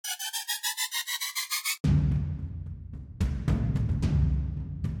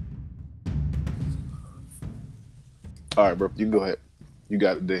All right, bro. You can go ahead. You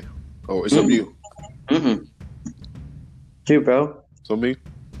got it, then. Oh, it's up to Mm-hmm. you. Mm-hmm. You, bro. So me.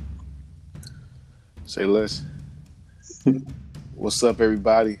 Say less. What's up,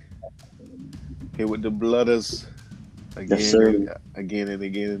 everybody? Here with the Blooders Yes, again sir. and again and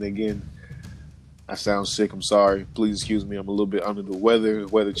again and again. I sound sick. I'm sorry. Please excuse me. I'm a little bit under the weather. The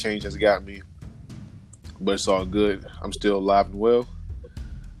weather change has got me, but it's all good. I'm still alive and well.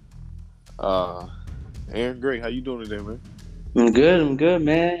 Uh, Aaron, great. How you doing today, man? I'm good,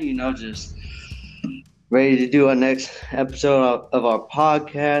 man. Just ready to do our next episode of our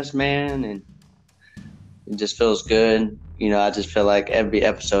podcast, man. And it just feels good. I just feel like every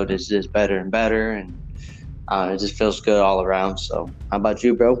episode is just better and better. And it just feels good all around. So, how about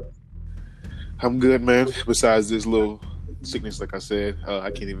you, bro? I'm good, man. Besides this little sickness, like I said,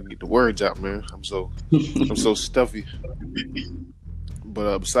 I can't even get the words out, man. I'm so stuffy.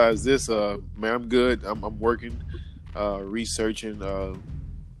 But besides this, man, I'm good. I'm working, researching,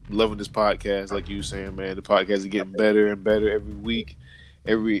 loving this podcast. Like you were saying, man, the podcast is getting better and better every week,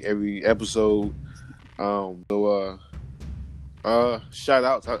 every episode. Shout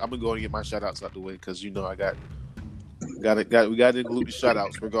outs. I'm gonna go and get my shout outs out the way because I we got to include the shout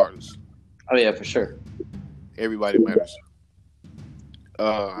outs regardless. Oh yeah, for sure. Everybody matters.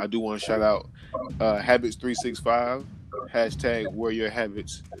 I do want to shout out Habits365 hashtag Where Your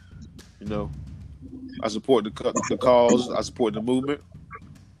Habits. I support the cause. I support the movement.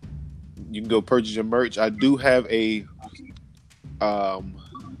 You can go purchase your merch. I do have a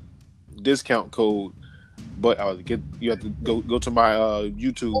discount code, but you have to go to my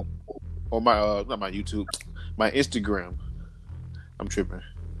YouTube or my not my YouTube, my Instagram. I'm tripping.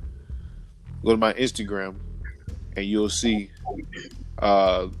 Go to my Instagram, and you'll see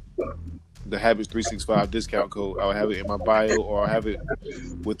the Habits365 discount code. I'll have it in my bio, or I'll have it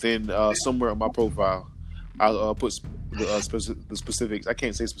within somewhere on my profile. I'll put the specifics. I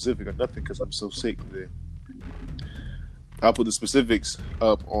can't say specific or nothing because I'm so sick today. I'll put the specifics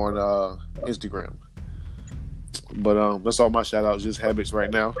up on Instagram. But that's all my shout outs, just habits right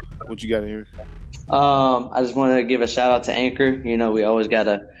now. What you got in here? I just want to give a shout out to Anchor. We always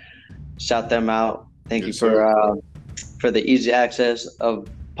gotta shout them out. Thank you Yes, sir. for the easy access of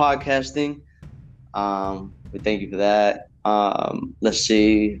podcasting. We thank you for that. Let's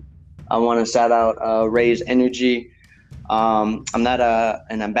see. I want to shout out Raise Energy. I'm not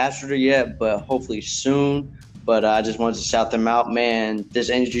an ambassador yet, but hopefully soon. But I just wanted to shout them out, man. This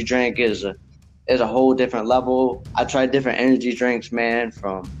energy drink is a whole different level. I tried different energy drinks, man,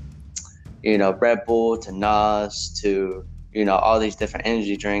 from Red Bull to Nas to all these different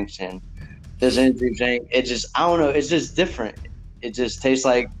energy drinks, and this energy drink, I don't know, it's just different. It just tastes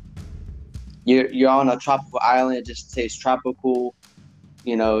like you're on a tropical island. It just tastes tropical.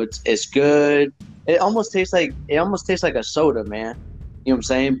 It's good. It almost tastes like a soda, man. You know what I'm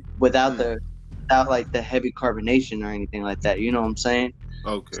saying? Without like the heavy carbonation or anything like that. You know what I'm saying?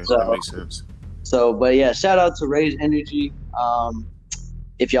 Okay, So, that makes sense. but yeah, shout out to Raise Energy.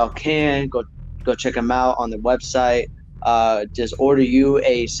 If y'all can go check them out on the website. Just order you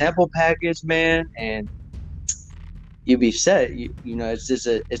a sample package, man, and you be set.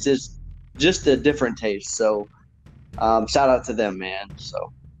 It's just a different taste. So shout out to them, man.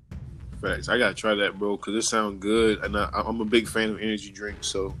 So Facts. I gotta try that, bro, because it sounds good, and I'm a big fan of energy drinks,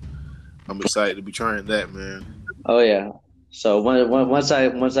 so I'm excited to be trying that, man. oh yeah. So once I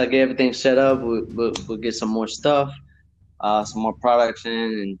get everything set up, we'll get some more stuff, some more products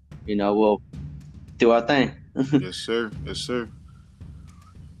in, and we'll do our thing. Yes, sir. Yes, sir.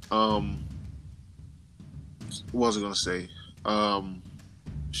 What was I gonna say?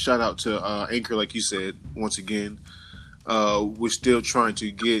 Shout out to Anchor, like you said. Once again, we're still trying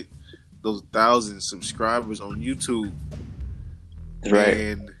to get those 1,000 subscribers on YouTube, Right.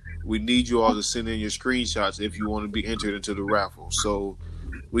 and we need you all to send in your screenshots if you want to be entered into the raffle. So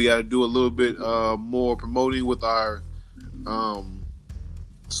we got to do a little bit more promoting with our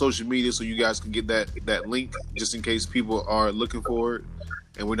social media, so you guys can get that link, just in case people are looking for it.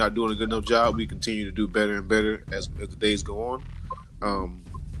 And we're not doing a good enough job. We continue to do better and better as the days go on.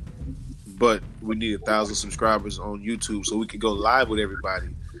 But we need 1,000 subscribers on YouTube so we can go live with everybody.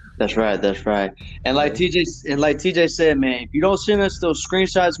 That's right. And like TJ said, man, if you don't send us those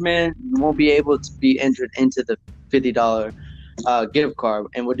screenshots, man, you won't be able to be entered into the $50 gift card.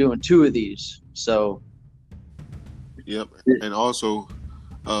 And we're doing 2 of these. So Yep. And also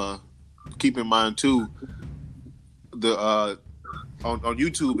keep in mind too, the on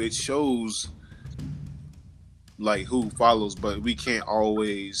YouTube it shows like who follows, but we can't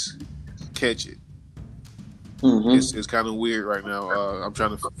always catch it. It's kind of weird right now. I'm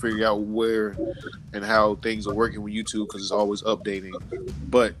trying to figure out where and how things are working with YouTube because it's always updating.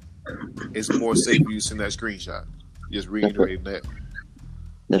 But it's more safe if you send that screenshot. Just reiterating that.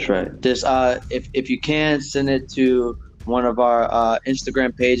 That's right. Just if you can send it to one of our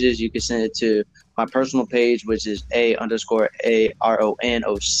Instagram pages, you can send it to my personal page, which is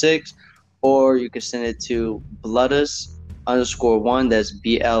A_ARON06, or you can send it to Bloodus_1. That's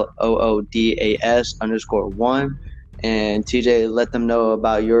BLOODAS_1. And TJ, let them know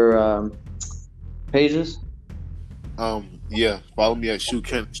about your pages. Yeah, follow me at Shoe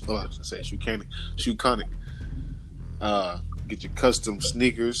Conic. Get your custom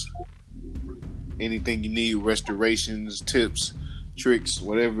sneakers, anything you need, restorations, tips, tricks,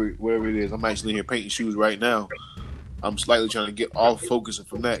 whatever it is. I'm actually here painting shoes right now. I'm slightly trying to get off focusing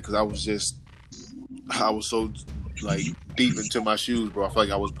from that because I was so like deep into my shoes, bro. I feel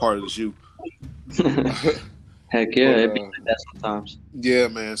like I was part of the shoe. Heck yeah, it be like that sometimes. Yeah,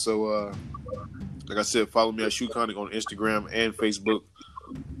 man. So like I said, follow me at Shoe Conic on Instagram and Facebook.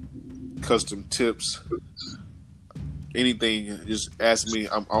 Custom tips, anything, just ask me.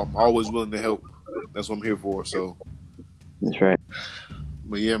 I'm always willing to help. That's what I'm here for. So that's right.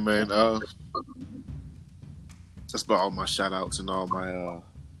 But yeah, man. That's about all my shout outs and all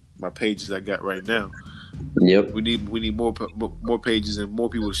my pages I got right now. Yep. We need more pages and more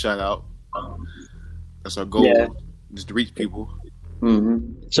people to shout out. That's our goal. Yeah. Just to reach people.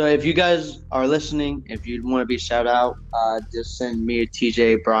 So if you guys are listening, if you want to be shout out, just send me,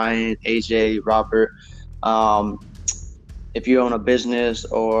 TJ, Brian, AJ, Robert. If you own a business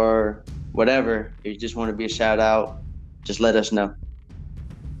or whatever, if you just want to be a shout out, just let us know.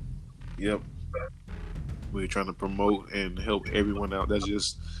 Yep. We're trying to promote and help everyone out.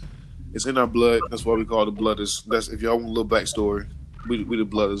 It's in our blood. That's why we call it the Blooders. That's if y'all want a little backstory. We the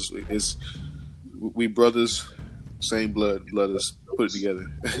Blooders. We brothers, same blood. Blooders. Put it together.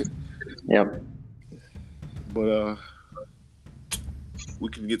 Yep. But we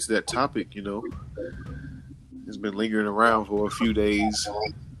can get to that topic. It's been lingering around for a few days.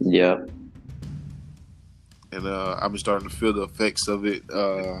 Yep. And I've been starting to feel the effects of it.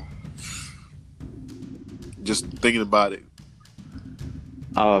 Just thinking about it.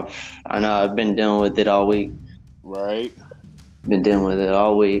 Oh, I know. I've been dealing with it all week. Right. Been dealing with it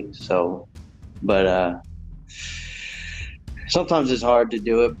all week. So, but sometimes it's hard to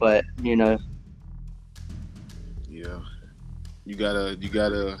do it, but Yeah. You gotta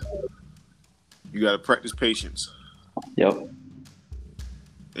practice patience. Yep.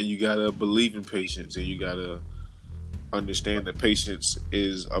 And you gotta believe in patience, and you gotta understand that patience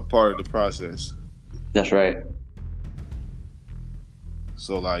is a part of the process. That's right.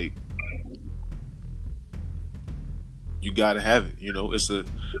 So like, you gotta have it. It's a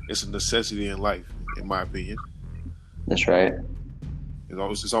necessity in life, in my opinion. That's right.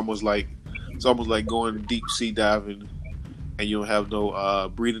 It's almost like going deep sea diving, and you don't have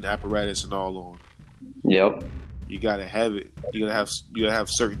no breathing apparatus and all on. Yep. You gotta have it. You gotta have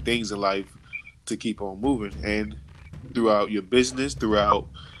certain things in life to keep on moving, and throughout your business, throughout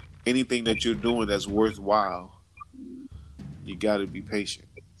anything that you're doing that's worthwhile, you gotta be patient.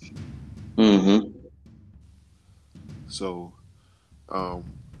 So, I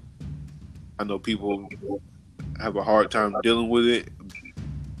know people have a hard time dealing with it.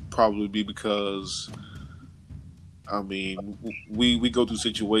 Probably be because, we go through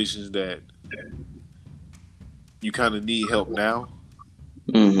situations that you kind of need help now.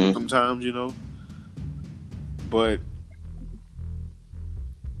 Sometimes, but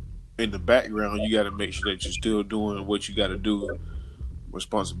in the background, you got to make sure that you're still doing what you got to do,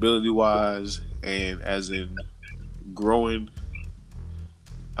 responsibility-wise, and as in growing,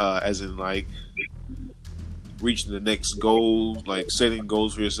 as in like reaching the next goal, like setting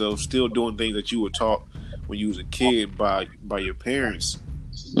goals for yourself, still doing things that you were taught when you was a kid by your parents,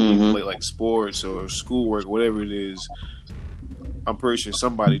 play like sports or schoolwork, whatever it is. I'm pretty sure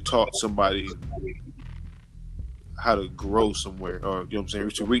somebody taught somebody how to grow somewhere, or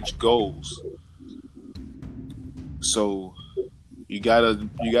to reach goals. So you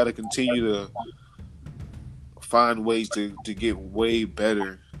gotta continue to find ways to get way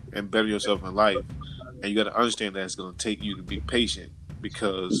better and better yourself in life. And you got to understand that it's going to take you to be patient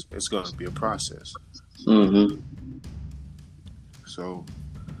because it's going to be a process. So,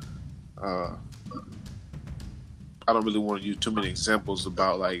 I don't really want to use too many examples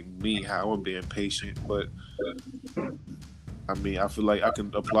about like me, how I'm being patient, but I feel like I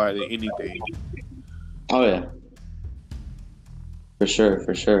can apply it to anything. Oh yeah. For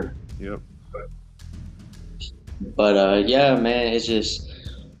sure. Yep. But yeah, man, it's just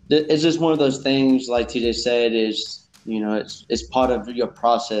it's just one of those things, like TJ said, is, it's part of your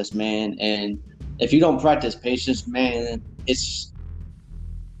process, man. And if you don't practice patience, man, it's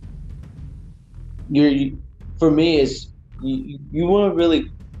for me, it's you won't really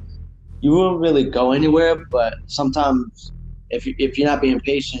go anywhere. But sometimes if you're not being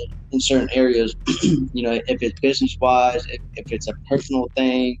patient in certain areas, if it's business wise, if it's a personal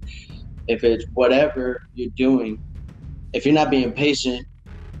thing, if it's whatever you're doing, if you're not being patient,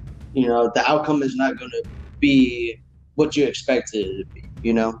 the outcome is not going to be what you expected it to be.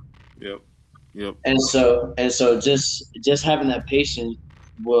 Yep. And so just having that patience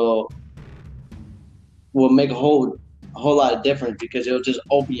will make a whole lot of difference, because it'll just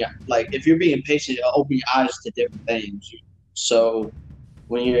open your, like, if you're being patient, it'll open your eyes to different things. So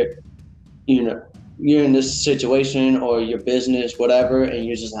when you're in this situation or your business, whatever, and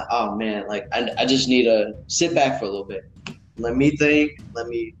you're just like, oh man, like I just need to sit back for a little bit. Let me think, let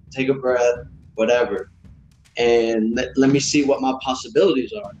me take a breath, whatever. And let me see what my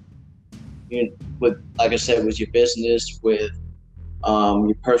possibilities are. With, like I said, with your business, with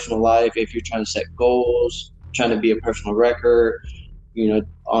your personal life, if you're trying to set goals, trying to be a personal record,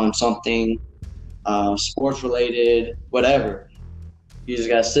 on something, sports related, whatever. You just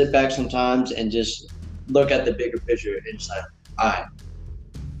gotta sit back sometimes and just look at the bigger picture and just like, all right,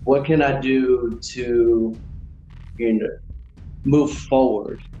 what can I do to, move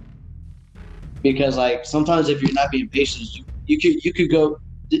forward? Because like sometimes if you're not being patient, you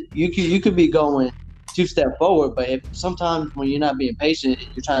could be going 2 steps forward, but if sometimes when you're not being patient,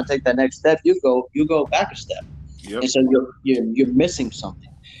 you're trying to take that next step, you go back a step. Yep. And so you're missing something.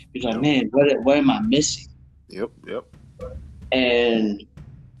 You're like, man, what am I missing? Yep. And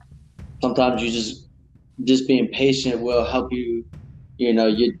sometimes you just being patient will help you.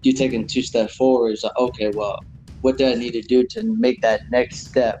 You're taking 2 steps forward. It's like, okay, well, what do I need to do to make that next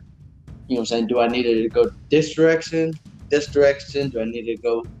step? You know what I'm saying? Do I need to go this direction? Do I need to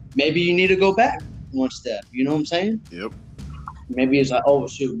go? Maybe you need to go back 1 step. You know what I'm saying? Yep. Maybe it's like, oh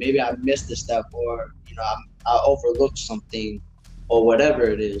shoot, maybe I missed a step, or I overlooked something, or whatever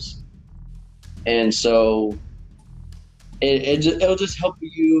it is. And so it'll just help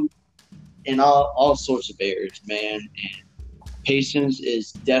you in all sorts of areas, man. And patience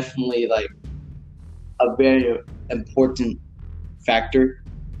is definitely like a very important factor.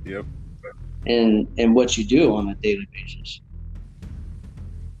 Yep. In what you do on a daily basis.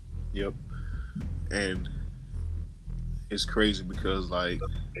 Yep. And it's crazy because like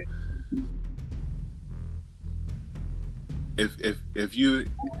if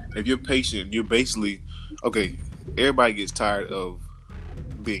you're patient, you're basically okay. Everybody gets tired of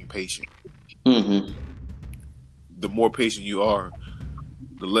being patient. Mm-hmm. The more patient you are,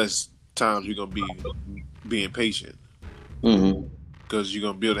 the less times you're gonna be being patient. Mm-hmm. Because you're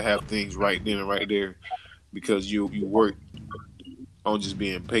gonna be able to have things right then and right there, because you work on just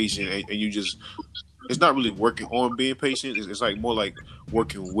being patient, and you just, it's not really working on being patient. It's like more like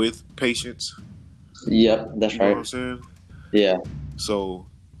working with patience. Yep, that's right. You know what I'm saying? Yeah. So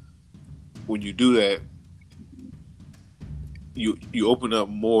when you do that, you open up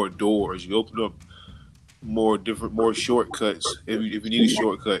more doors. You open up more shortcuts. If you need a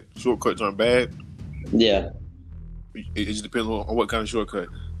shortcut, shortcuts aren't bad. Yeah. It just depends on what kind of shortcut.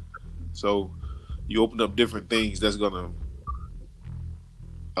 So you open up different things that's gonna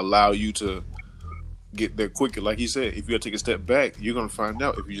allow you to get there quicker. Like you said, if you take a step back, you're gonna find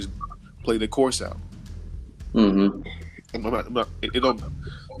out if you just play the course out. Mm-hmm.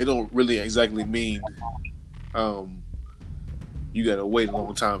 It don't really exactly mean you gotta wait a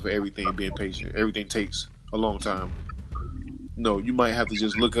long time for everything. Being patient, everything takes a long time. No, you might have to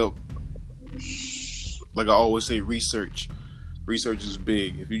just look up. Like I always say, research. Research is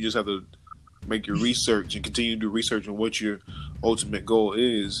big. If you just have to make your research and continue to do research on what your ultimate goal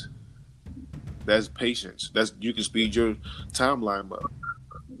is, that's patience. You can speed your timeline up.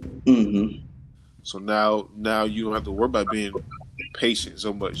 Mm-hmm. So now you don't have to worry about being patient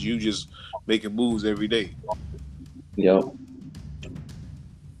so much. You just making moves every day. Yep.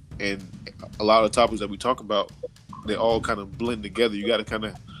 And a lot of topics that we talk about, they all kind of blend together. You got to kind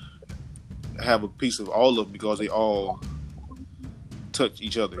of have a piece of all of them because they all touch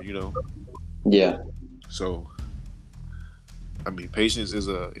each other, Yeah. So, I mean, patience is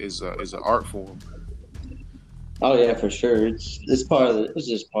an art form. Oh yeah, for sure. It's just part of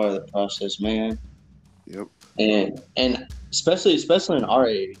the process, man. Yep. And especially in our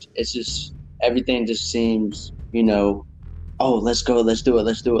age, it's just everything just seems, oh, let's go, let's do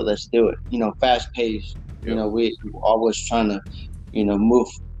it. Fast paced. Yep. We always trying to,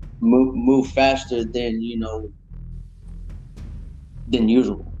 move faster than than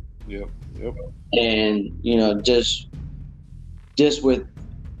usual. Yep. Yep. And just with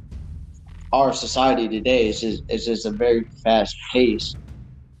our society today, it's just a very fast pace.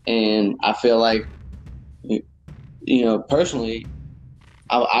 And I feel like, personally,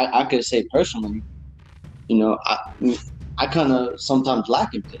 I could say personally, I kind of sometimes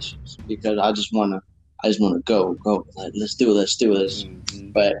lack in patience because I just want to go. Like, let's do this.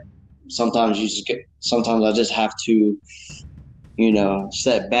 Mm-hmm. But sometimes I just have to,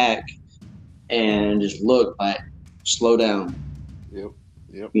 step back and just look, like, slow down. Yep.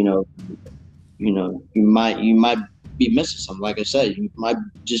 Yep. You know, you might be missing something. Like I said, you might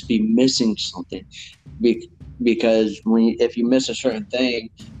just be missing something, because if you miss a certain thing,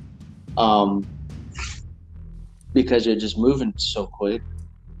 um, because you're just moving so quick,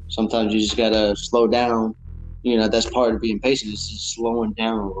 sometimes you just gotta slow down. That's part of being patient, is just slowing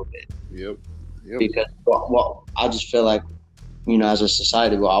down a little bit. Yep. Yep. Because I just feel like, as a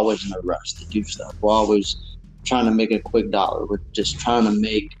society, we're always in a rush to do stuff. We're always trying to make a quick dollar. We're just trying to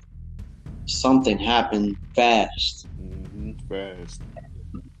make something happen fast. Mm-hmm. Fast.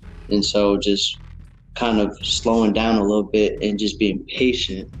 And so just kind of slowing down a little bit and just being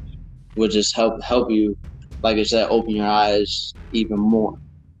patient will just help you, like I said, open your eyes even more.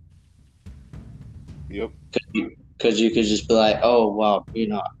 Yep. Because you could just be like, oh, well,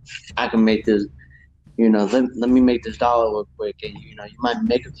 I can make this, let me make this dollar real quick. And, you might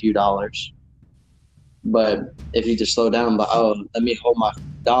make a few dollars. But if you just slow down, but, oh, let me hold my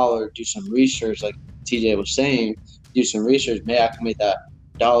dollar, do some research, like TJ was saying, do some research, maybe I can make that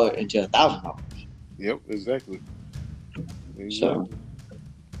dollar into $1,000. Yep. Exactly. Exactly. So,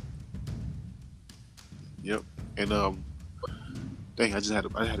 Yep. And dang,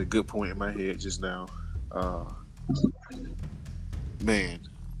 I had a good point in my head just now. Man,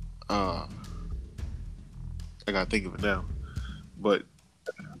 I gotta think of it now. But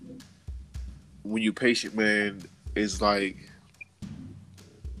when you're patient, man, it's like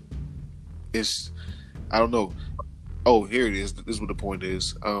it's I don't know. Oh, here it is. This is what the point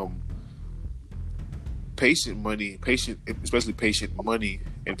is. Especially patient money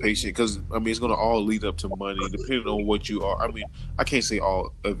and patient, because I mean it's gonna all lead up to money, depending on what you are. I mean, I can't say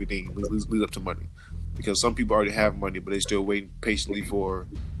everything leads up to money, because some people already have money, but they still waiting patiently for,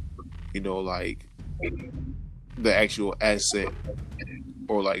 like the actual asset,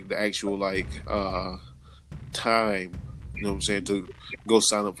 or like the actual time. You know what I'm saying, to go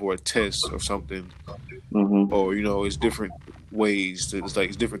sign up for a test or something, mm-hmm. or it's different ways.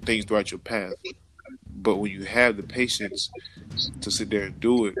 It's different things throughout your path. But when you have the patience to sit there and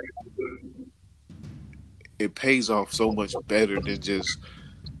do it, it pays off so much better than just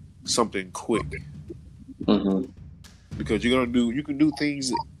something quick. Mm-hmm. Because you can do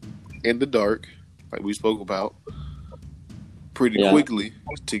things in the dark, like we spoke about, pretty Yeah. quickly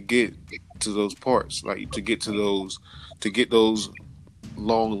to get to those parts, like to get those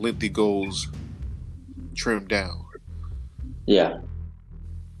long, lengthy goals trimmed down. Yeah.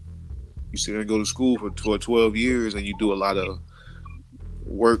 You sit there and go to school for 12 years, and you do a lot of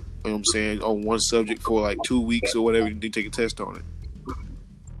work, you know what I'm saying, on one subject for like 2 weeks or whatever, and then take a test on it.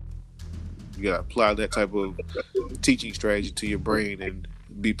 You gotta apply that type of teaching strategy to your brain and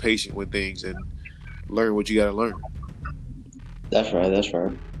be patient with things and learn what you gotta learn. That's right. That's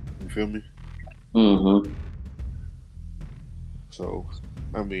right. You feel me? Mm-hmm. So,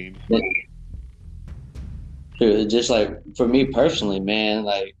 I mean, Dude, just like for me personally, man,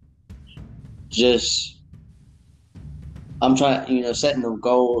 like, just I'm trying, setting the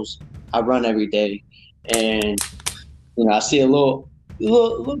goals. I run every day, and I see a little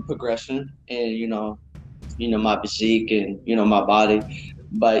progression in my physique and my body,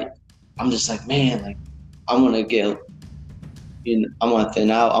 but I'm just like, man, like, I want to get, I want to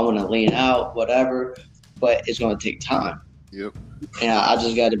thin out, I want to lean out, whatever, but it's going to take time. Yep. And I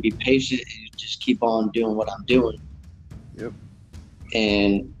just got to be patient and just keep on doing what I'm doing. Yep.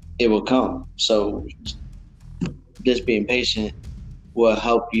 And it will come. So just being patient will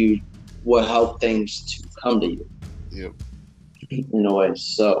help things to come to you. Yep. In a way.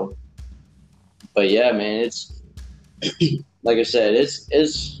 So, but yeah, man, it's like I said, it's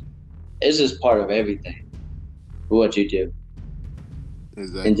just part of everything, what you do.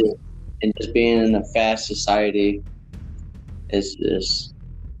 Exactly. And just being in a fast society is just,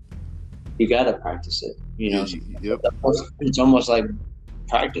 you gotta practice it. Yep. It's almost like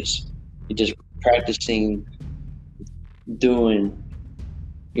practice. You're just practicing doing,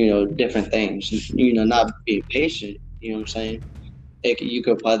 different things. Not being patient. You know what I'm saying? You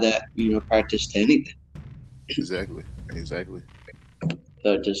could apply that, practice to anything. Exactly.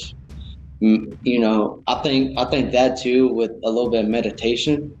 So just, I think that too, with a little bit of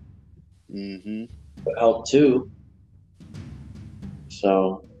meditation, Mm-hmm. help too.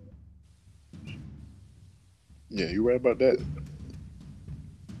 So Yeah, you're right about that.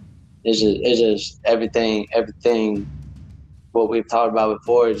 it's just everything what we've talked about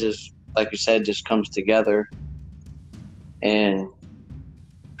before is just like you said, just comes together. And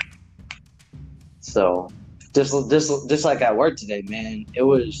so just like at work today, man, it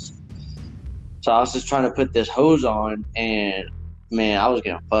was, so I was just trying to put this hose on, and man, I was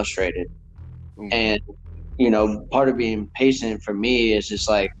getting frustrated. Mm-hmm. And part of being patient for me is just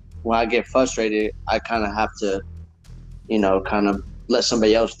like when I get frustrated, I kind of have to, kind of let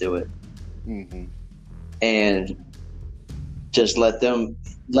somebody else do it, Mm-hmm. and just let the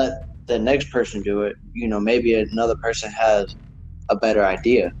next person do it. Maybe another person has a better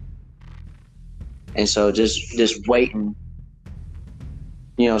idea, and so just waiting.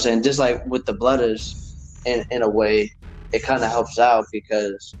 What I'm saying? Just like with the blooders, in a way, it kind of helps out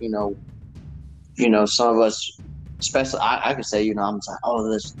because some of us, especially I could say, I'm just like, oh,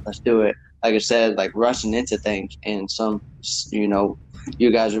 let's do it. Like I said, like rushing into things, and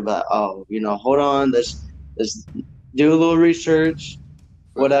you guys are like, oh, hold on, let's do a little research, Facts.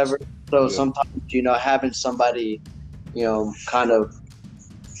 whatever. So Yep. sometimes, having somebody, kind of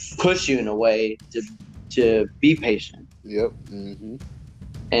push you in a way to be patient, Yep. Mm-hmm.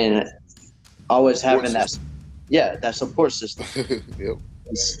 and always Support having system. that support system. Yep.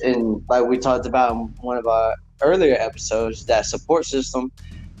 And like we talked about in one of our earlier episodes, that support system,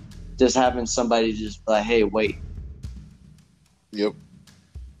 just having somebody just like, hey, wait. Yep.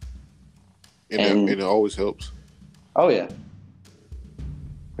 And it always helps. oh yeah,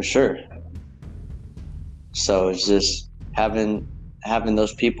 for sure. So it's just having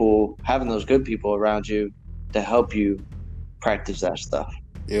those people, having those good people around you to help you practice that stuff.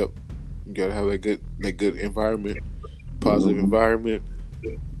 Yep. You gotta have that good environment, positive environment.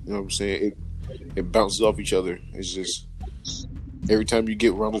 You know what I'm saying? It bounces off each other. It's just every time you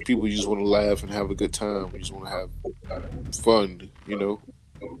get around those people, you just want to laugh and have a good time. You just want to have fun.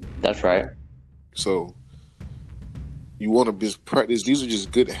 That's right. So you want to just practice. These are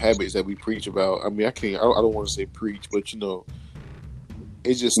just good habits that we preach about. I mean, I can't. I don't want to say preach, but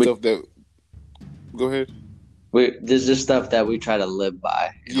it's just stuff that. Go ahead. There's just stuff that we try to live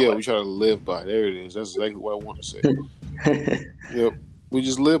by. Yeah, we try to live by. There it is. That's exactly what I want to say. Yep. We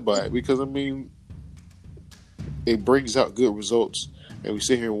just live by it because, I mean, it brings out good results. And we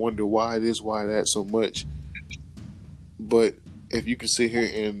sit here and wonder why this, why that so much. But if you can sit here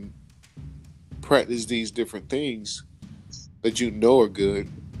and practice these different things that you know are good,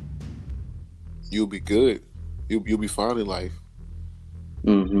 you'll be good. You'll be fine in life.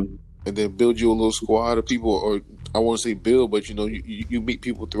 Mm-hmm. And then build you a little squad of people, or I want to say build, but you meet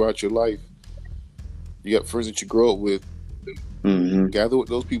people throughout your life. You got friends that you grow up with. Mm-hmm. Gather with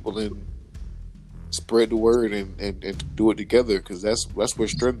those people and spread the word and do it together, because that's where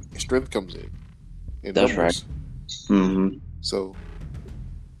strength comes in That's numbers. right. Mm-hmm. So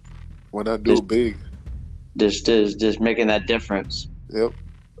why not do it big? Just making that difference. Yep.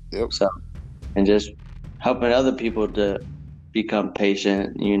 So, and just helping other people to become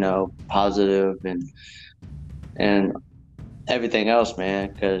patient, positive, and everything else,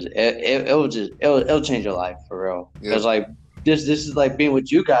 man. Because it'll change your life for real. Because like this is like being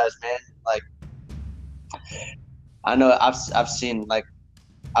with you guys, man. Like I know I've seen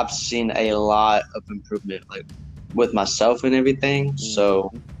a lot of improvement, like with myself and everything. Mm-hmm.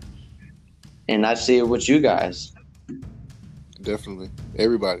 So, and I see it with you guys. Definitely,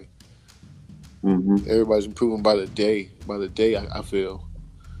 everybody. Mm-hmm. Everybody's improving by the day. I feel.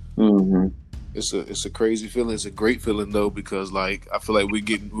 Mm-hmm. It's a crazy feeling. It's a great feeling though, because like I feel like we're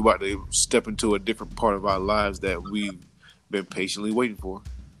about to step into a different part of our lives that we've been patiently waiting for.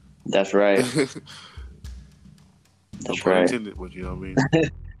 That's right. No pun intended, but you know what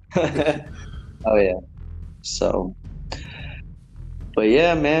I mean. Oh yeah. So, but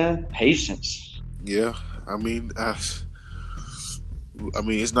yeah, man, patience. Yeah, I mean, it's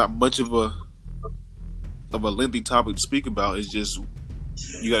not much of a lengthy topic to speak about. It's just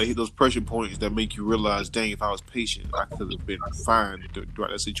you got to hit those pressure points that make you realize, dang, if I was patient, I could have been fine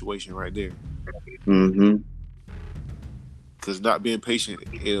throughout that situation right there. Mm-hmm. Because not being patient,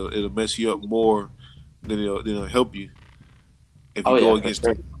 it'll mess you up more than it'll help you if you go against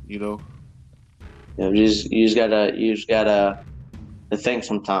it. Yeah, you just gotta think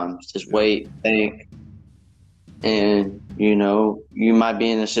sometimes. Just wait, think, and you might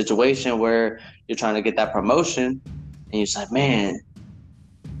be in a situation where you're trying to get that promotion, and you're like, man,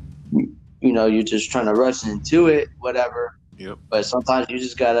 you're just trying to rush into it, whatever. Yep. But sometimes you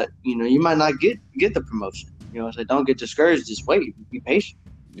just gotta, you might not get the promotion. So don't get discouraged. Just wait. Be patient.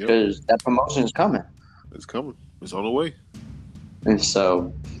 Yep. because that promotion is coming. It's coming. It's on the way. And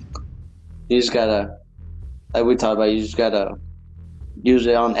so you just gotta, like we talked about, you just gotta use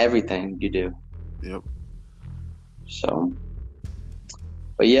it on everything you do. Yep. So,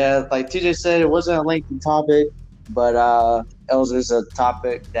 but yeah, like TJ said, it wasn't a lengthy topic, but it was just a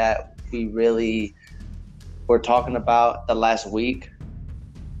topic that we really were talking about the last week,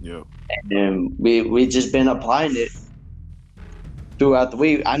 Yep. and we just been applying it throughout the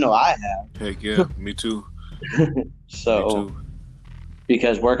week. I know I have. Heck yeah. Me too. So, Me too.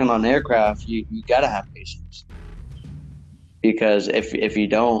 because working on aircraft, you gotta have patience. Because if you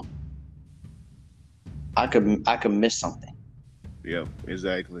don't, I could miss something. Yep.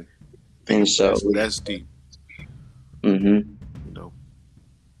 Exactly. And so That's deep. Mm-hmm. You know.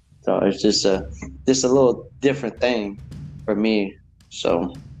 So it's just a little different thing for me.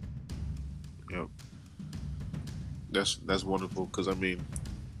 So Yep. That's wonderful because I mean,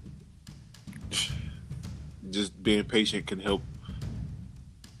 just being patient can help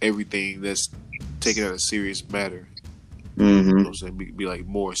everything that's taken as a serious matter. You know what I'm saying? Be like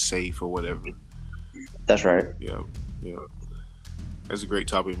more safe or whatever. That's right. Yeah. Yeah. That's a great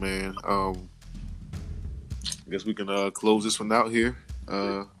topic, man. I guess we can close this one out here.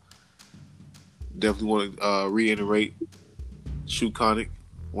 Definitely want to reiterate Shoeconic.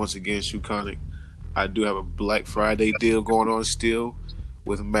 Once again, Shoeconic. I do have a Black Friday deal going on still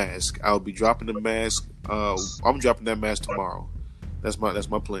with masks. I'll be dropping the mask. I'm dropping that mask tomorrow. That's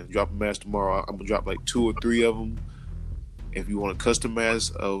my plan. Drop a mask tomorrow. I'm gonna drop like 2 or 3 of them. If you want a custom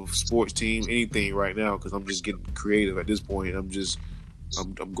mask of sports team, anything right now, because I'm just getting creative at this point. I'm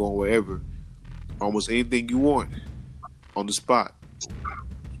going wherever. Almost anything you want on the spot.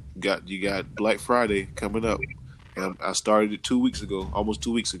 You got Black Friday coming up, and I started it 2 weeks ago, almost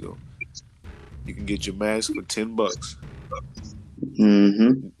 2 weeks ago. You can get your mask for $10.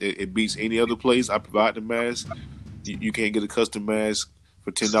 It beats any other place. I provide the mask. You can't get a custom mask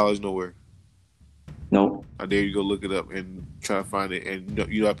for $10 nowhere. Nope. I dare you go look it up and try to find it. And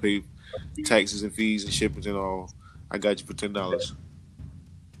you know I pay taxes and fees and shipping and all. I got you for $10.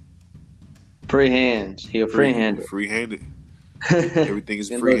 Free hands. He a free handed. Free handed. Everything is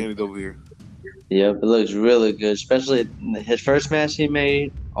free handed over here. Yep, it looks really good. Especially his first mask he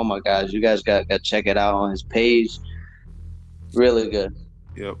made. Oh my gosh, you guys got to check it out on his page. Really good.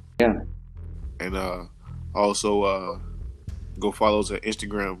 Yep. Yeah. And also go follow us at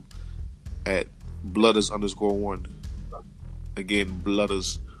Instagram at Blooders_1. Again,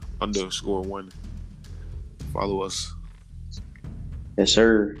 Blooders_1. Follow us. Yes,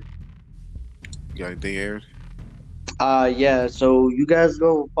 sir. You got anything, Aaron? Yeah, so you guys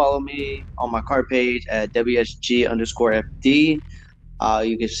go follow me on my card page at WSG_FD.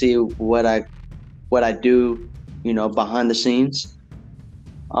 You can see what I do, behind the scenes.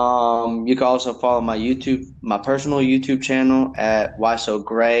 You can also follow my personal YouTube channel at Why So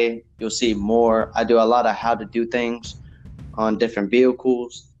Gray. You'll see more. I do a lot of how to do things on different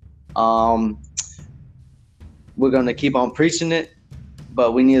vehicles. We're gonna keep on preaching it,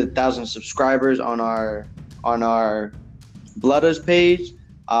 but we need 1,000 subscribers on our Blooders page.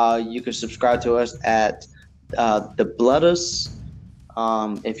 You can subscribe to us at the Blooders.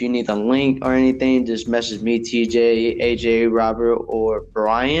 If you need the link or anything, just message me, TJ, AJ, Robert, or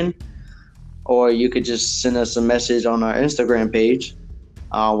Brian. Or you could just send us a message on our Instagram page.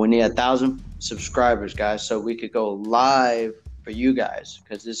 We need 1,000 subscribers, guys, so we could go live for you guys,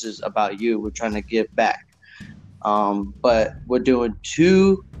 because this is about you. We're trying to give back. But we're doing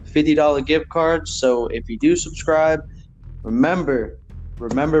 2 $50 gift cards. So if you do subscribe, remember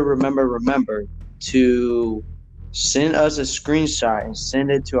to send us a screenshot and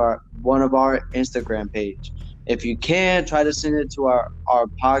send it to one of our Instagram page. If you can, try to send it to our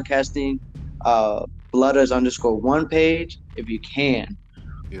podcasting Blooders_1 page if you can.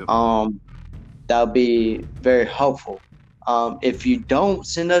 Yep. That'll be very helpful. If you don't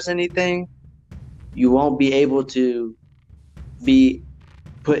send us anything, you won't be able to be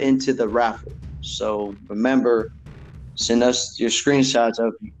put into the raffle. So remember, send us your screenshots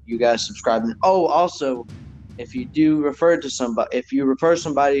of you guys subscribing. Oh, also, if you refer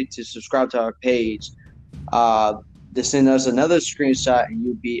somebody to subscribe to our page, to send us another screenshot and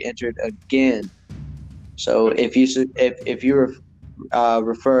you'll be entered again. So if you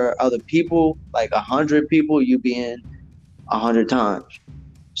refer other people, like 100 people, you'll be in 100 times.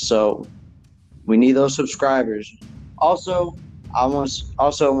 So we need those subscribers. Also, I want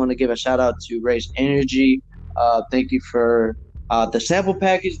to give a shout out to Raise Energy. Thank you for the sample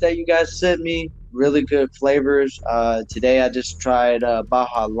package that you guys sent me. Really good flavors. Today I just tried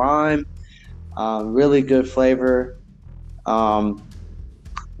Baja Lime. Really good flavor.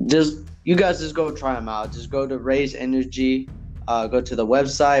 You guys just go try them out. Just go to Raise Energy. Go to the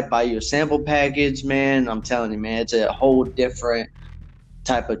website, buy you a sample package, man. I'm telling you, man, it's a whole different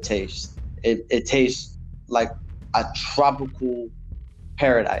type of taste. It tastes like a tropical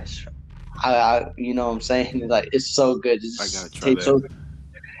paradise. You know what I'm saying? Like, it's so good. It I gotta just try tastes that. so.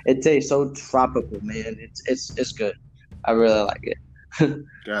 It tastes so tropical, man. It's good. I really like it.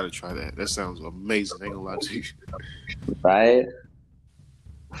 Gotta try that. That sounds amazing. I ain't gonna lie to you. Right?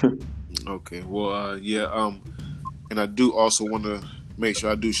 Okay. Well, yeah. And I do also want to make sure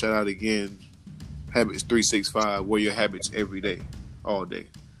I do shout out again. Habits 365. Wear your habits every day, all day.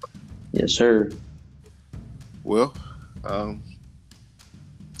 Yes, sir. Well, I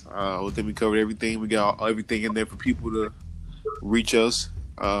think we covered everything. We got everything in there for people to reach us.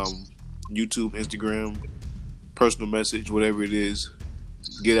 YouTube, Instagram, personal message, whatever it is.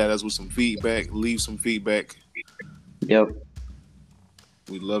 Get at us with some feedback. Leave some feedback. Yep.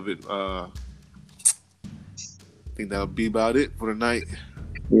 We love it. I think that'll be about it for tonight.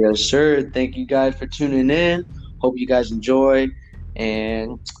 Yes, sir. Thank you guys for tuning in. Hope you guys enjoy,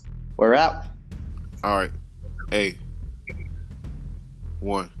 and we're out. All right. Hey.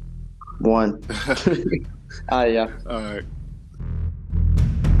 One. One. Yeah. All right.